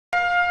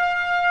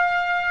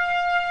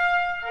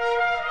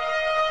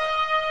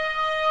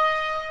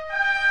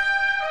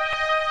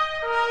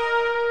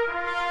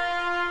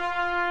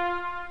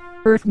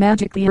Earth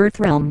magic. The Earth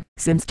realm.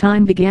 Since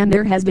time began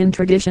there has been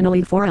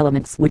traditionally 4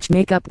 elements which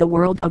make up the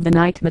world of the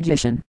night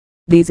magician.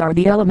 These are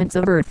the elements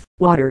of earth,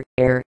 water,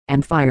 air,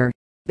 and fire.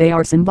 They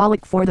are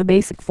symbolic for the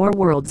basic 4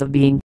 worlds of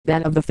being,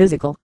 that of the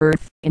physical,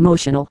 earth,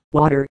 emotional,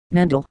 water,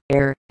 mental,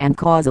 air, and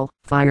causal,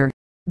 fire.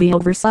 The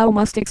Oversoul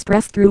must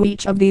express through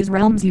each of these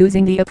realms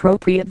using the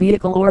appropriate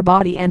vehicle or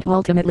body and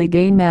ultimately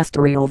gain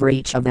mastery over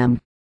each of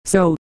them.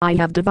 So, I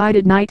have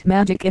divided night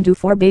magic into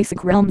 4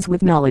 basic realms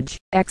with knowledge,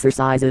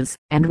 exercises,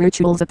 and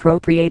rituals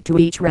appropriate to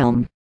each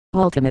realm.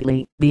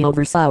 Ultimately, the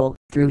Oversoul,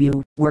 through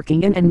you,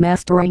 working in and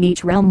mastering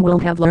each realm will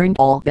have learned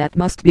all that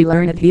must be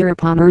learned here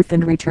upon earth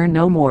and return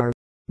no more.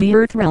 The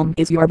earth realm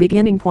is your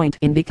beginning point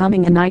in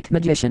becoming a night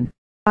magician.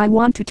 I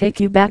want to take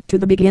you back to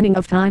the beginning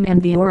of time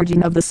and the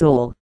origin of the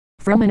soul.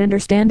 From an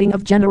understanding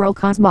of general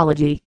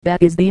cosmology,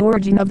 that is the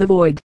origin of the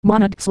void,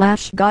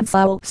 monad/God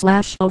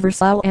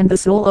soul/Oversoul and the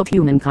soul of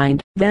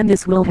humankind, then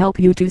this will help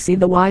you to see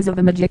the whys of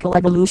a magical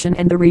evolution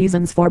and the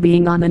reasons for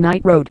being on the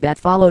night road that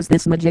follows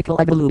this magical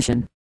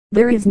evolution.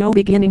 There is no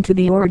beginning to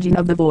the origin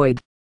of the void.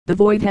 The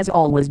void has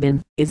always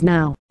been, is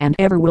now, and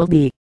ever will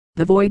be.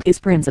 The void is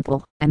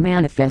principle, and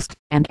manifest,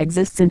 and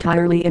exists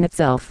entirely in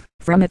itself,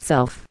 from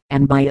itself,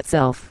 and by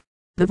itself.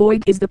 The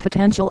void is the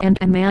potential and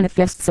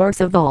manifest source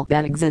of all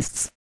that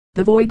exists.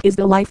 The void is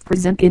the life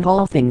present in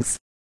all things.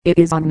 It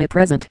is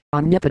omnipresent,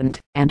 omnipotent,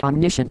 and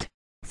omniscient.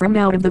 From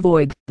out of the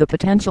void, the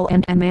potential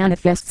and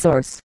manifest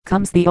source,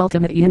 comes the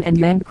ultimate yin and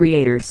yang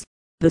creators.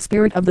 The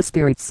spirit of the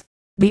spirits.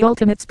 The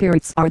ultimate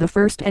spirits are the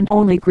first and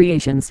only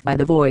creations by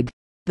the void.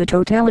 The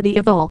totality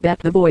of all that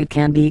the void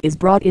can be is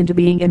brought into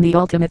being in the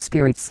ultimate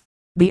spirits.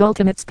 The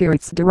ultimate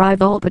spirits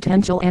derive all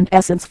potential and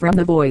essence from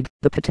the void,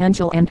 the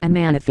potential and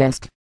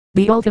manifest.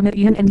 The ultimate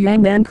yin and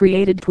yang then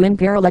created twin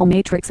parallel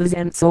matrices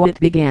and so it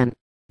began.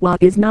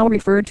 What is now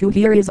referred to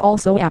here is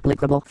also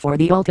applicable for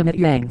the ultimate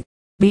yang.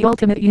 The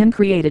ultimate yin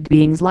created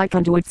beings like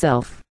unto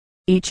itself.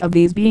 Each of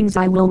these beings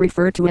I will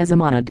refer to as a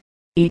monad.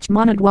 Each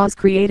monad was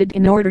created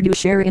in order to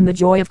share in the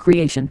joy of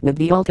creation with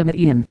the ultimate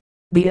yin.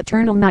 The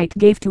eternal night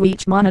gave to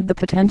each monad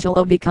the potential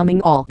of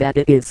becoming all that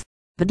it is.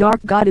 The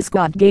dark goddess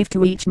God gave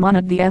to each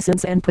monad the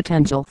essence and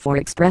potential for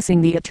expressing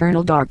the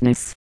eternal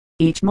darkness.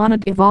 Each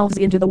monad evolves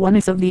into the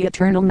oneness of the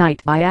eternal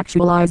night by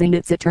actualizing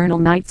its eternal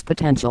night's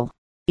potential.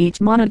 Each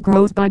monad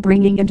grows by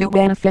bringing into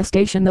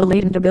manifestation the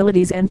latent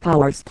abilities and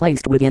powers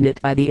placed within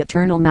it by the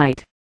eternal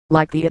night.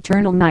 Like the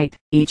eternal night,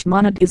 each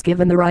monad is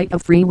given the right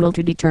of free will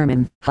to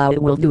determine how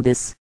it will do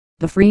this.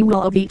 The free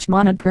will of each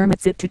monad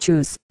permits it to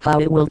choose how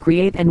it will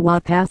create and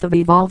what path of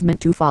evolvement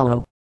to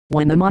follow.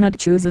 When the monad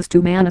chooses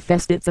to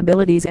manifest its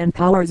abilities and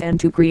powers and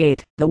to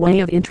create, the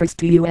way of interest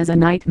to you as a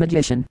night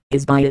magician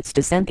is by its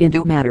descent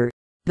into matter.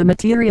 The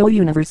material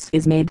universe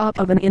is made up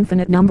of an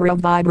infinite number of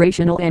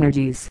vibrational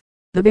energies.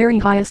 The very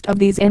highest of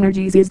these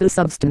energies is the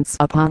substance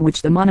upon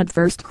which the monad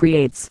first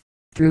creates.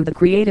 Through the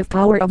creative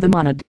power of the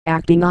monad,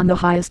 acting on the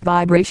highest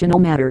vibrational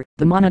matter,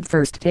 the monad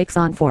first takes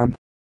on form.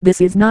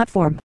 This is not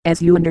form,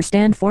 as you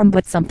understand form,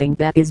 but something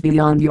that is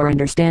beyond your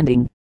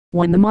understanding.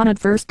 When the monad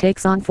first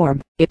takes on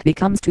form, it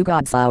becomes 2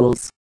 God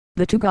souls.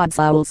 The 2 God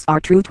souls are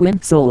true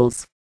twin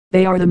souls.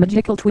 They are the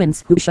magical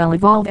twins who shall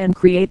evolve and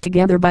create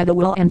together by the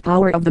will and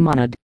power of the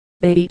monad.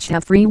 They each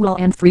have free will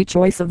and free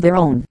choice of their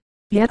own.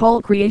 Yet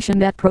all creation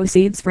that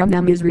proceeds from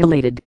them is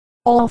related.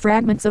 All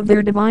fragments of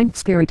their divine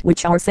spirit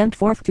which are sent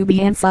forth to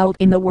be ensouled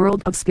in the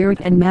world of spirit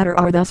and matter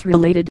are thus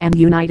related and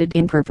united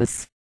in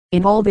purpose.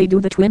 In all they do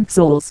the twin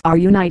souls are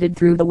united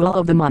through the will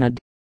of the monad.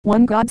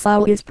 One God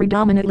soul is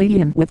predominantly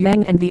yin with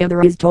yang and the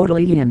other is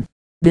totally yin.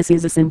 This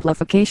is a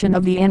simplification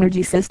of the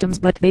energy systems,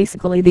 but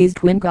basically these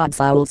twin God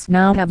souls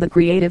now have the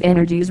creative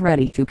energies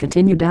ready to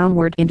continue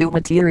downward into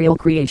material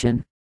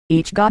creation.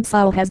 Each God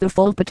soul has the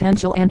full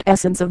potential and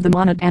essence of the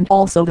monad and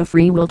also the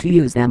free will to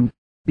use them.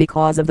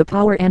 Because of the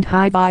power and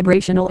high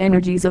vibrational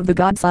energies of the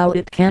God soul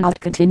it cannot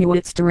continue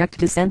its direct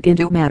descent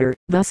into matter,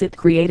 thus it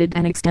created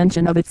an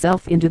extension of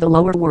itself into the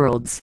lower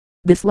worlds.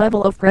 This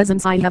level of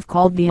presence I have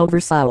called the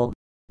Oversoul.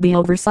 The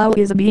Oversoul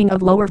is a being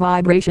of lower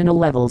vibrational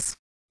levels.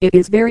 It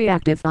is very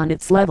active on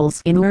its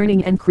levels in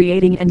learning and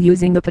creating and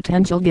using the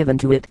potential given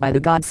to it by the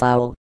God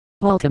soul.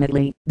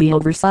 Ultimately, the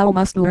Oversoul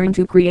must learn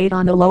to create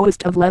on the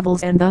lowest of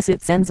levels and thus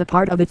it sends a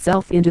part of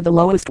itself into the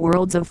lowest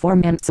worlds of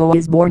form and so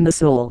is born the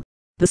soul.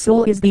 The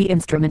soul is the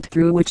instrument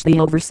through which the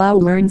Oversoul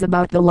learns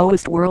about the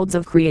lowest worlds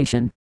of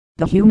creation.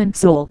 The human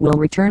soul will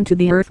return to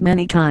the earth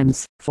many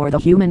times, for the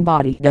human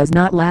body does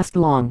not last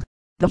long.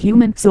 The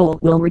human soul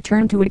will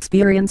return to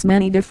experience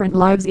many different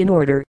lives in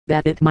order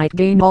that it might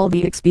gain all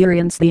the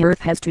experience the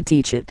earth has to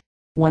teach it.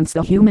 Once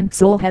the human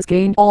soul has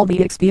gained all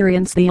the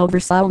experience the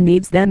Oversoul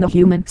needs, then the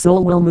human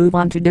soul will move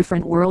on to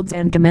different worlds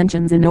and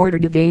dimensions in order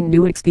to gain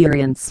new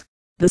experience.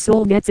 The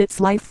soul gets its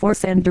life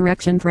force and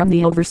direction from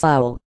the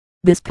Oversoul.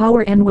 This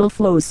power and will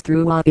flows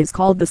through what is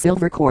called the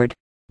silver cord.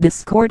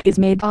 This cord is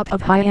made up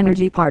of high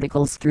energy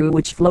particles through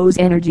which flows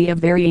energy of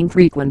varying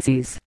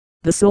frequencies.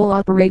 The soul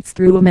operates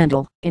through a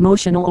mental,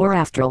 emotional or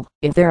astral,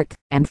 etheric,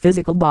 and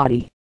physical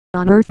body.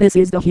 On earth this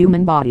is the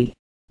human body.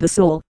 The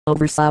soul,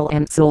 oversoul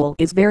and soul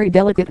is very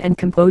delicate and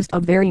composed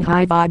of very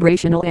high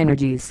vibrational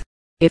energies.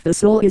 If the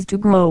soul is to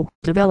grow,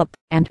 develop,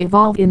 and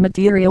evolve in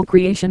material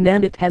creation,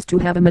 then it has to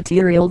have a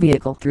material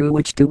vehicle through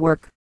which to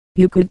work.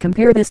 You could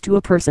compare this to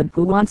a person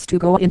who wants to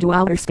go into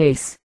outer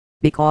space.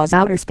 Because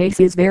outer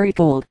space is very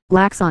cold,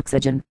 lacks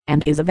oxygen,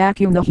 and is a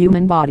vacuum, the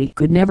human body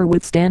could never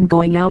withstand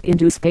going out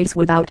into space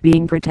without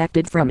being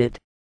protected from it.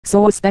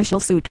 So a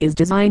special suit is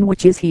designed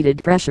which is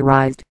heated,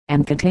 pressurized,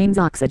 and contains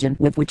oxygen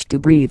with which to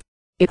breathe.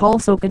 It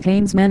also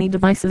contains many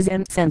devices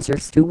and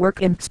sensors to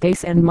work in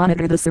space and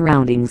monitor the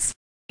surroundings.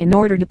 In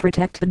order to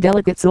protect the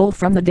delicate soul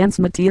from the dense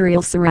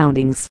material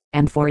surroundings,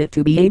 and for it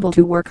to be able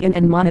to work in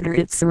and monitor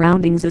its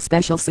surroundings, a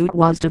special suit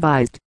was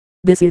devised.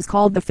 This is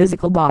called the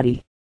physical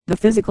body. The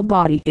physical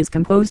body is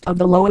composed of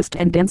the lowest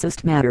and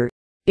densest matter.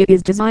 It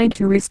is designed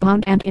to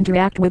respond and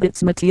interact with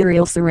its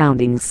material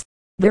surroundings.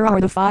 There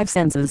are the five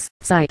senses: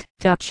 sight,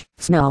 touch,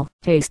 smell,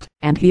 taste,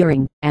 and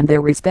hearing, and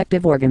their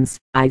respective organs: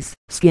 eyes,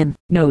 skin,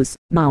 nose,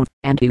 mouth,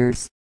 and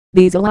ears.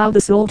 These allow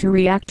the soul to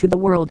react to the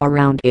world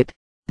around it.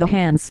 The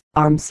hands,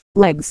 arms,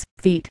 legs,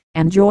 feet,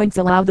 and joints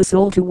allow the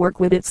soul to work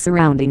with its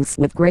surroundings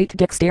with great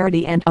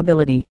dexterity and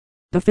ability.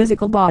 The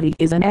physical body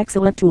is an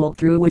excellent tool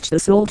through which the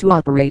soul to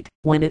operate,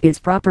 when it is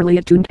properly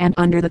attuned and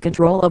under the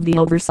control of the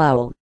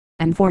oversoul.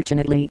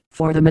 Unfortunately,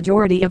 for the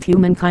majority of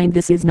humankind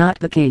this is not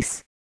the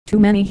case. Too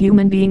many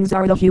human beings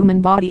are the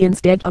human body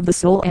instead of the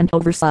soul and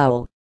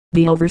oversoul.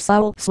 The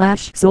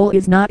oversoul/soul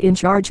is not in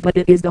charge, but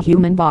it is the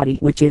human body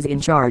which is in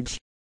charge.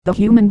 The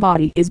human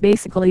body is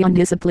basically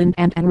undisciplined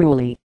and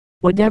unruly.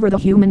 Whatever the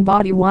human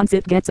body wants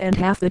it gets, and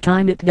half the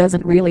time it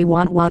doesn't really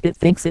want what it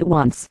thinks it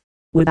wants.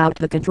 Without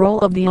the control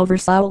of the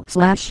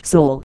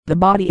oversoul/soul, the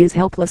body is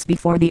helpless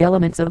before the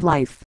elements of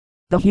life.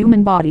 The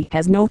human body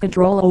has no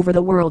control over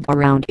the world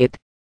around it.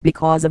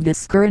 Because of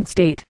this current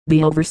state,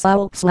 the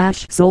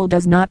oversoul/soul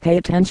does not pay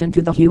attention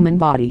to the human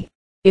body.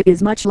 It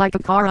is much like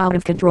a car out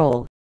of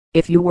control.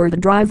 If you were the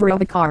driver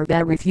of a car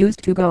that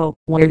refused to go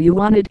where you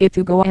wanted it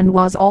to go and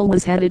was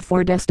always headed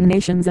for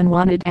destinations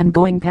unwanted and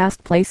going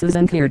past places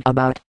uncared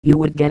about, you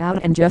would get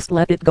out and just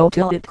let it go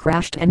till it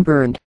crashed and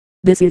burned.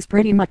 This is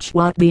pretty much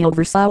what the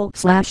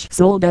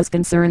oversoul/soul does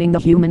concerning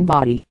the human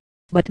body.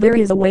 But there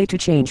is a way to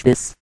change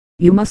this.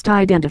 You must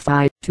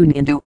identify, tune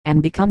into,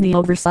 and become the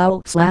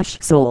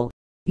oversoul/soul.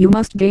 You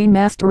must gain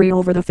mastery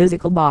over the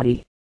physical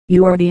body.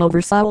 You are the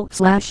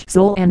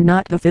oversoul/soul and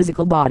not the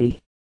physical body.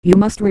 You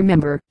must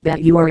remember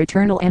that you are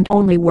eternal and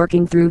only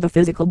working through the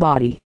physical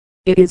body.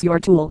 It is your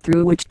tool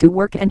through which to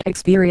work and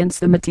experience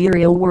the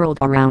material world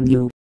around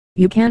you.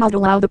 You cannot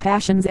allow the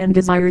passions and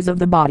desires of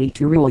the body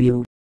to rule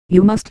you.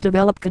 You must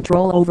develop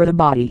control over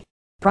the body.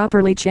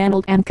 Properly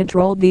channeled and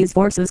controlled, these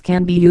forces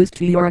can be used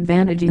to your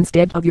advantage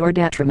instead of your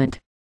detriment.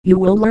 You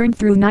will learn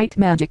through night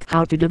magic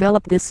how to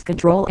develop this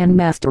control and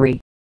mastery.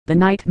 The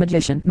night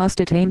magician must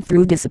attain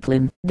through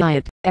discipline,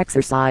 diet,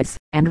 exercise,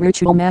 and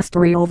ritual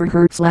mastery over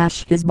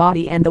her/his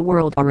body and the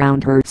world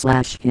around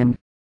her/him.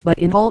 But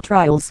in all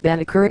trials that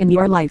occur in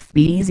your life,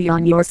 be easy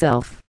on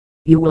yourself.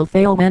 You will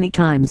fail many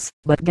times,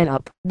 but get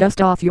up,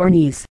 dust off your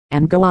knees,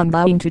 and go on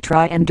vowing to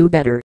try and do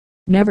better.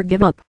 Never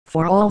give up,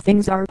 for all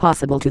things are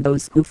possible to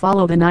those who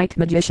follow the night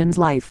magician's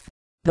life.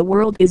 The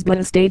world is but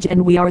a stage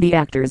and we are the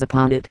actors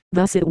upon it,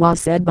 thus it was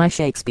said by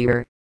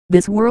Shakespeare.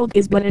 This world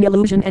is but an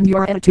illusion and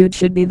your attitude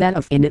should be that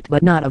of in it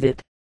but not of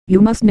it. You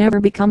must never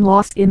become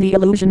lost in the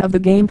illusion of the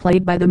game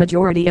played by the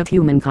majority of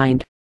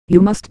humankind.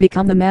 You must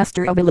become the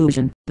master of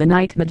illusion, the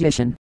night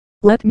magician.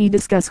 Let me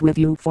discuss with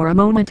you for a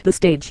moment the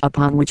stage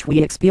upon which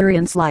we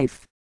experience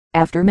life.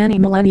 After many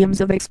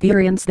millenniums of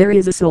experience there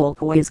is a soul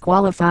who is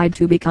qualified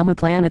to become a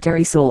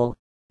planetary soul.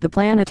 The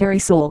planetary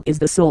soul is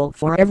the soul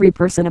for every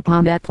person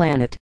upon that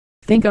planet.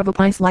 Think of a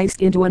pie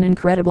sliced into an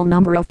incredible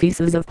number of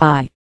pieces of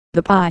pie.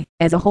 The pie,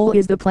 as a whole,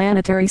 is the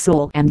planetary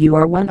soul and you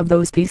are one of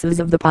those pieces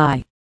of the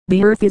pie.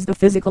 The earth is the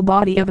physical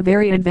body of a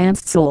very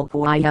advanced soul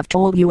who I have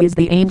told you is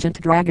the ancient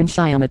dragon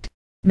Tiamat.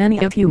 Many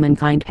of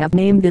humankind have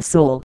named this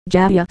soul,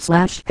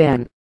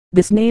 Jaya/Pen.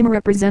 This name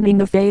representing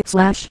the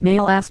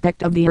fey/male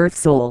aspect of the earth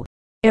soul.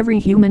 Every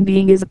human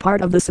being is a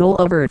part of the soul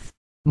of earth.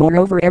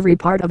 Moreover, every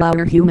part of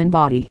our human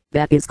body,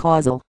 that is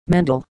causal,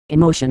 mental,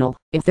 emotional,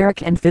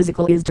 etheric and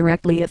physical, is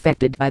directly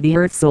affected by the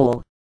earth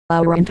soul.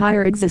 Our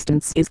entire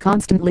existence is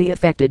constantly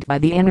affected by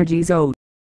the energies owed